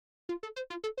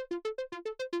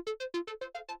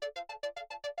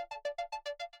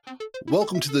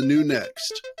Welcome to The New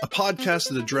Next, a podcast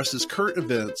that addresses current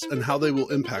events and how they will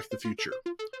impact the future.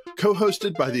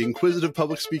 Co-hosted by the inquisitive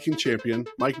public speaking champion,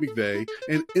 Mike McVeigh,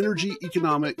 and energy,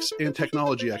 economics, and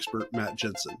technology expert, Matt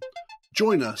Jensen.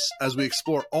 Join us as we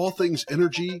explore all things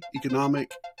energy,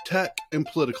 economic, tech, and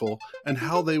political, and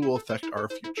how they will affect our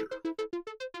future.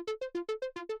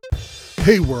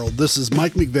 Hey world, this is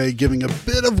Mike McVeigh giving a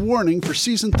bit of warning for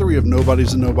Season 3 of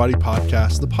Nobody's a Nobody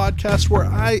podcast, the podcast where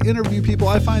I interview people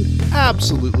I find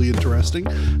absolutely interesting,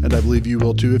 and I believe you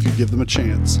will too if you give them a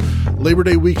chance. Labor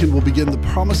Day weekend will begin the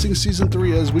promising Season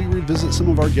 3 as we revisit some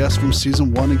of our guests from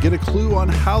Season 1 and get a clue on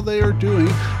how they are doing,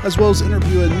 as well as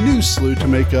interview a new slew to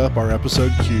make up our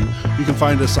episode queue. You can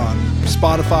find us on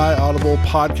Spotify, Audible,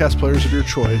 podcast players of your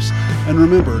choice, and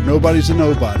remember, nobody's a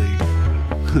nobody.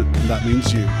 That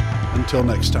means you. Until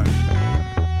next time.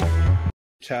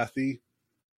 Kathy,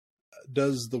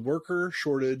 does the worker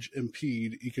shortage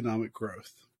impede economic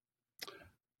growth?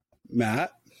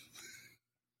 Matt?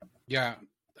 Yeah.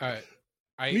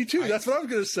 Me too. That's what I was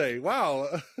going to say. Wow.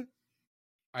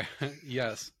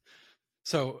 Yes.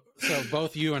 So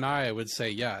both you and I would say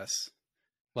yes.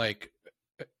 Like,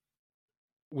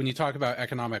 when you talk about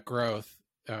economic growth,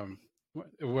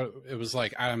 it was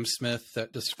like Adam Smith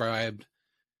that described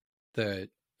the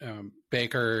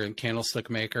baker and candlestick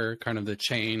maker, kind of the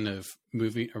chain of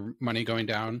money going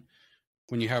down.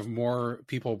 When you have more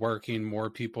people working, more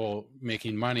people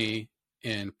making money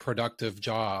in productive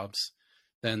jobs,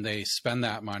 then they spend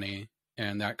that money,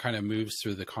 and that kind of moves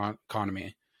through the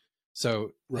economy.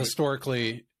 So right.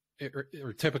 Historically,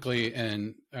 or typically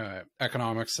in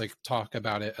economics, they talk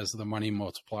about it as the money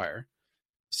multiplier.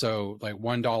 So like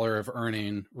 $1 of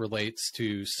earning relates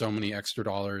to so many extra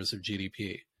dollars of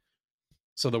GDP.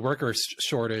 So the worker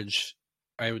shortage,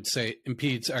 I would say,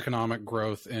 impedes economic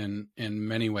growth in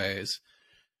many ways.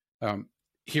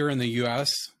 Here in the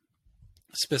U.S.,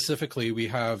 specifically, we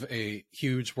have a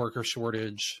huge worker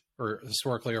shortage, or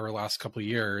historically over the last couple of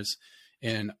years,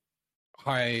 in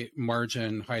high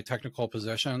margin, high technical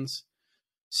positions.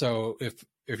 So if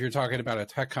you're talking about a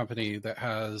tech company that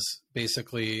has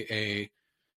basically a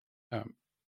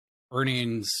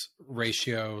earnings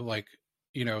ratio, like,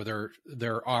 you know,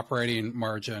 their operating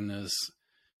margin is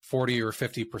 40 or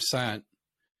 50%,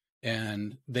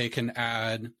 and they can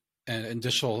add an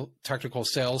additional technical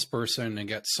salesperson and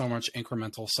get so much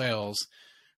incremental sales.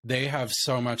 They have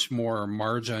so much more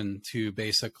margin to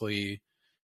basically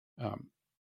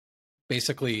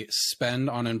spend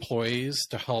on employees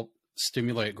to help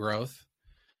stimulate growth.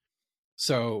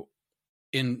 So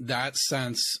in that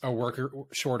sense, a worker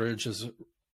shortage is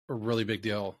a really big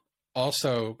deal.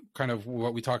 Also, kind of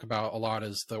what we talk about a lot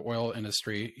is the oil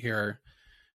industry here.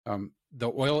 The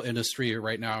oil industry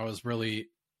right now is really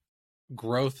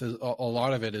growth. A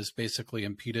lot of it is basically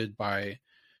impeded by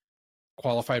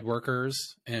qualified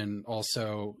workers and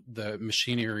also the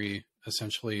machinery,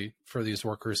 essentially, for these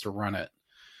workers to run it.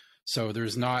 So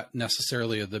there's not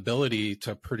necessarily the ability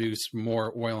to produce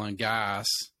more oil and gas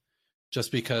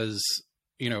just because,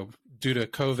 you know, due to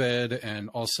COVID and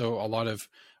also a lot of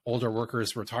older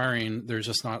workers retiring, there's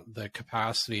just not the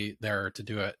capacity there to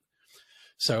do it.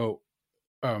 So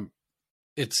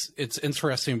it's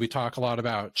interesting. We talk a lot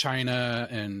about China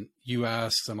and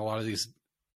US and a lot of these,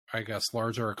 I guess,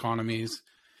 larger economies.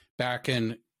 Back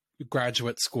in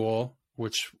graduate school,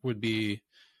 which would be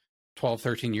 12,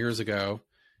 13 years ago,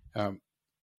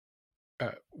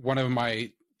 one of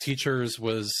my teachers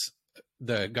was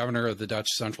the governor of the Dutch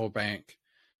Central Bank.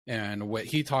 And what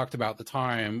he talked about at the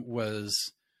time was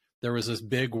there was this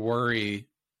big worry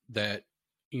that,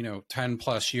 you know, 10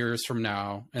 plus years from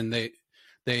now, and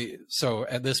so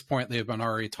at this point, they've been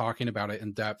already talking about it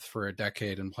in depth for a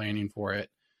decade and planning for it.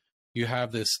 You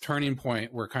have this turning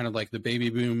point where kind of like the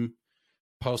baby boom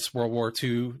post World War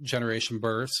II generation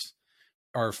births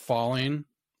are falling,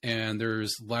 and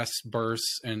there's less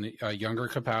births in a younger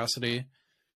capacity.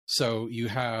 So you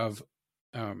have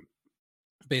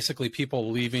basically people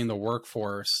leaving the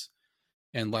workforce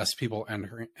and less people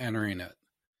entering it.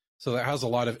 So that has a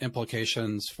lot of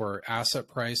implications for asset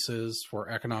prices, for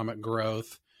economic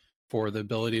growth, for the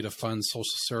ability to fund social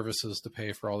services to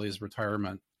pay for all these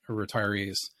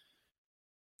retirees.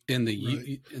 In the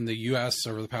U.S.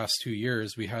 over the past 2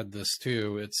 years, we had this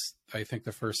too. It's, I think,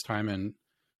 the first time in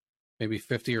maybe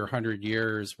 50 or 100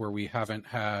 years where we haven't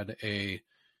had a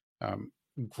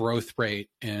growth rate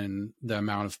in the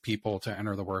amount of people to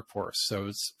enter the workforce. So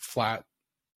it's flat,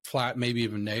 maybe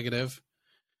even negative.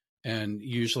 And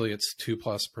usually it's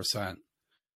 2+%.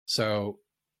 So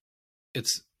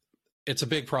it's a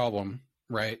big problem,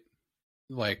 right?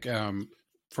 like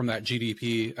from that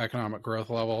GDP economic growth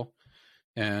level.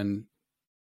 And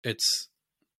it's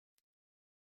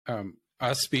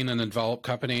us being in a developed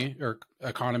company or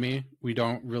economy, we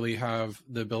don't really have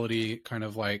the ability, kind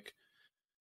of like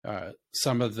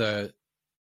some of the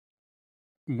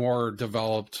more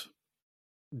developing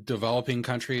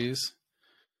countries.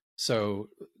 So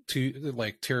to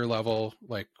like tier level,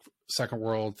 like second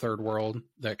world, third world,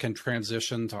 that can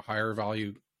transition to higher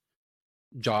value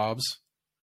jobs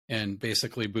and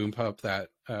basically boom up that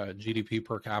GDP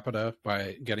per capita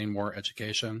by getting more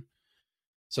education.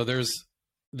 So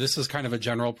this is kind of a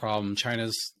general problem.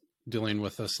 China's dealing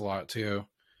with this a lot too.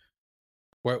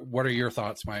 What are your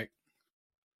thoughts, Mike?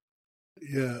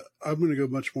 Yeah, I'm going to go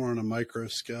much more on a micro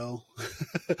scale.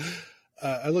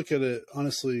 I look at it,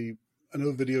 honestly, I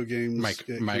know video games.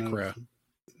 Micro.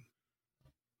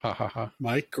 Ha ha ha.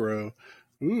 Micro.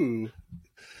 Ooh.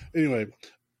 Anyway,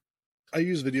 I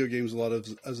use video games a lot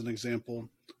as an example.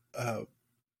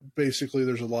 Basically,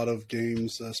 there's a lot of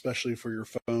games, especially for your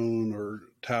phone or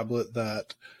tablet,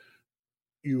 that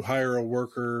you hire a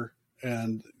worker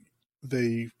and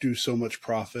they do so much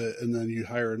profit, and then you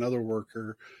hire another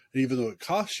worker, and even though it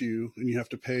costs you and you have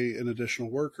to pay an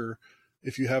additional worker,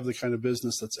 if you have the kind of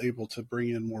business that's able to bring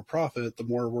in more profit, the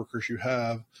more workers you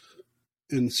have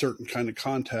in certain kind of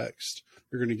context,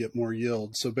 you're going to get more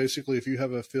yield. So basically, if you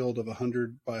have a field of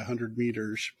 100 by 100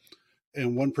 meters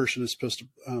and one person is supposed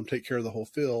to take care of the whole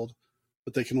field,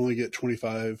 but they can only get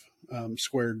 25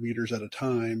 squared meters at a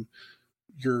time,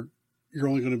 you're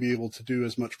only going to be able to do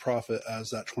as much profit as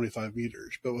that 25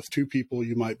 meters. But with two people,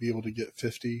 you might be able to get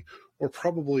 50, or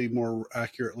probably more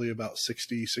accurately about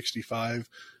 60, 65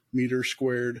 meters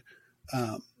squared,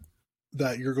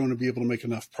 that you're going to be able to make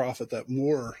enough profit that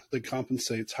more than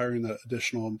compensates hiring that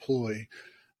additional employee.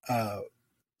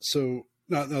 So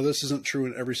now this isn't true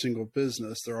in every single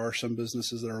business. There are some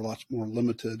businesses that are a lot more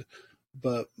limited,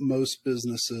 but most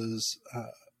businesses,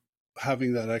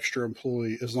 having that extra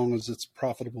employee, as long as it's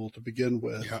profitable to begin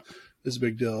with, is a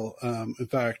big deal. In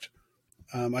fact,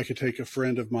 I could take a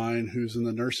friend of mine who's in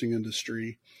the nursing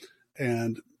industry,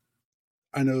 and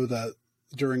I know that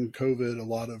during COVID, a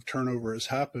lot of turnover has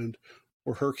happened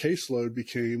where her caseload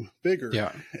became bigger.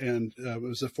 Yeah. And it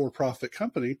was a for-profit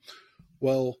company.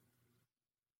 Well,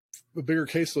 a bigger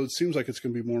caseload seems like it's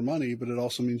going to be more money, but it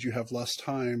also means you have less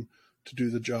time to do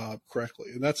the job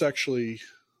correctly. And that's actually,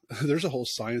 there's a whole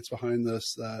science behind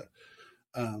this that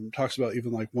talks about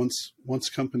even like once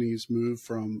companies move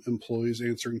from employees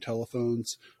answering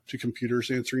telephones to computers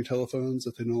answering telephones,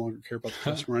 that they no longer care about the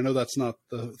customer. I know that's not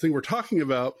the thing we're talking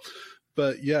about,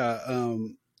 but yeah,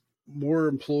 more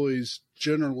employees,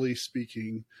 generally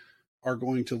speaking, are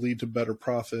going to lead to better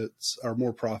profits or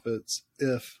more profits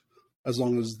as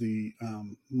long as the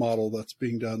model that's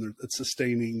being done, it's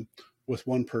sustaining with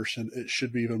one person, it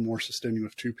should be even more sustaining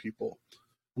with two people,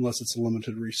 unless it's a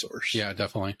limited resource. Yeah,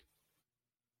 definitely.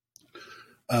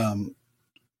 And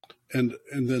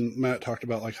then Matt talked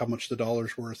about like how much the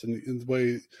dollar's worth, and the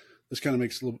way this kind of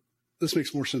makes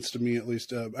more sense to me, at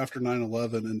least after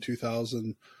 9/11 in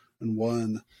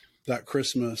 2001, that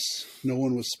Christmas, no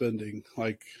one was spending.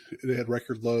 Like, they had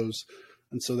record lows,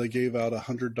 and so they gave out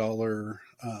 $100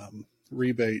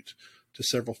 rebate to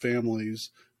several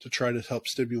families to try to help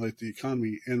stimulate the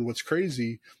economy. And what's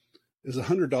crazy is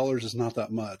 $100 is not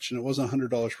that much, and it wasn't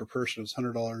 $100 per person; it was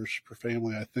 $100 per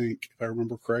family, I think, if I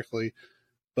remember correctly.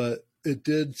 But it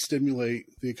did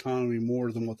stimulate the economy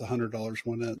more than what the $100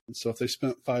 went in. So if they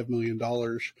spent $5 million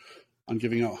on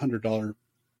giving out $100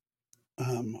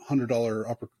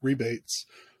 rebates,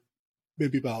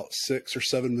 maybe about 6 or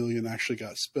 7 million actually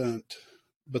got spent,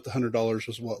 but the $100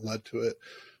 was what led to it.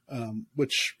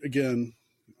 Which, again,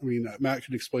 I mean, Matt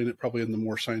can explain it probably in the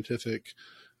more scientific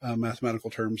mathematical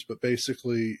terms, but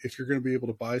basically, if you're going to be able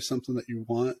to buy something that you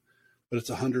want, but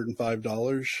it's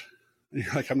 $105, and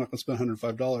you're like, I'm not going to spend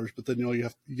 $105, but then you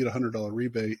get a $100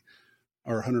 rebate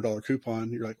or a $100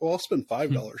 coupon. You're like, well, I'll spend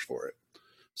 $5 for it.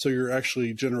 So you're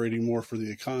actually generating more for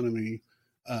the economy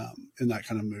in that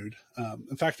kind of mood.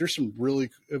 In fact, there's some really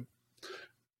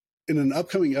in an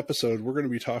upcoming episode, we're going to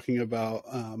be talking about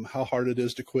how hard it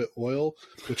is to quit oil,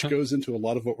 which goes into a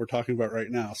lot of what we're talking about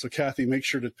right now. So, Kathy, make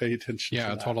sure to pay attention. Yeah,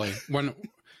 to that. Totally. One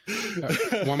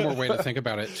more way to think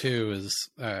about it too is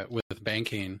with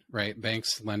banking, right?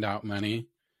 Banks lend out money,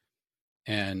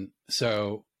 and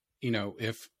so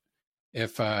if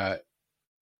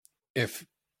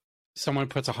someone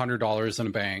puts $100 in a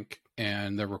bank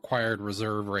and the required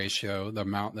reserve ratio, the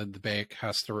amount that the bank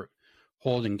has to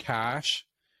hold in cash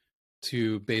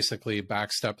to basically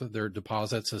backstop their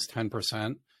deposits is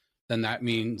 10%, then that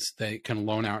means they can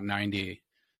loan out 90.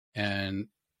 And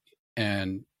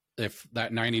And if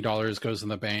that $90 goes in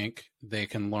the bank, they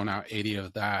can loan out 80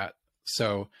 of that.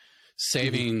 So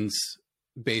savings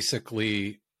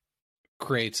basically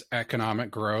creates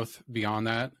economic growth beyond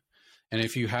that. And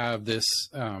if you have this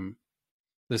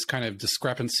this kind of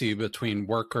discrepancy between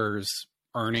workers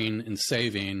earning and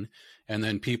saving, and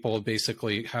then people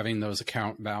basically having those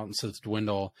account balances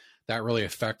dwindle, that really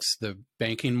affects the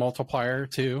banking multiplier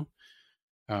too.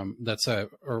 That's a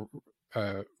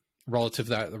relative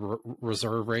to that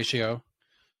reserve ratio.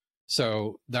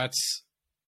 So that's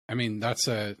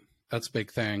a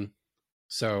big thing.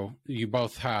 So you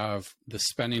both have the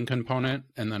spending component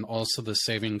and then also the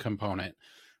saving component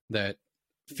that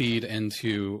feed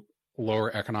into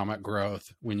lower economic growth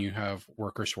when you have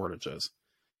worker shortages.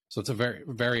 So it's a very,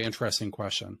 very interesting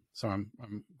question. So I'm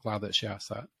glad that she asked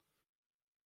that.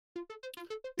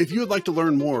 If you would like to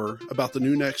learn more about the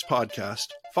New Next podcast,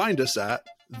 find us at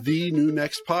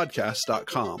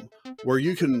thenewnextpodcast.com, where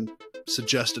you can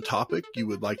suggest a topic you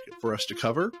would like for us to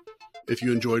cover. If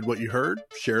you enjoyed what you heard,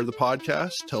 share the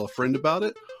podcast, tell a friend about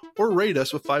it, or rate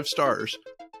us with 5 stars.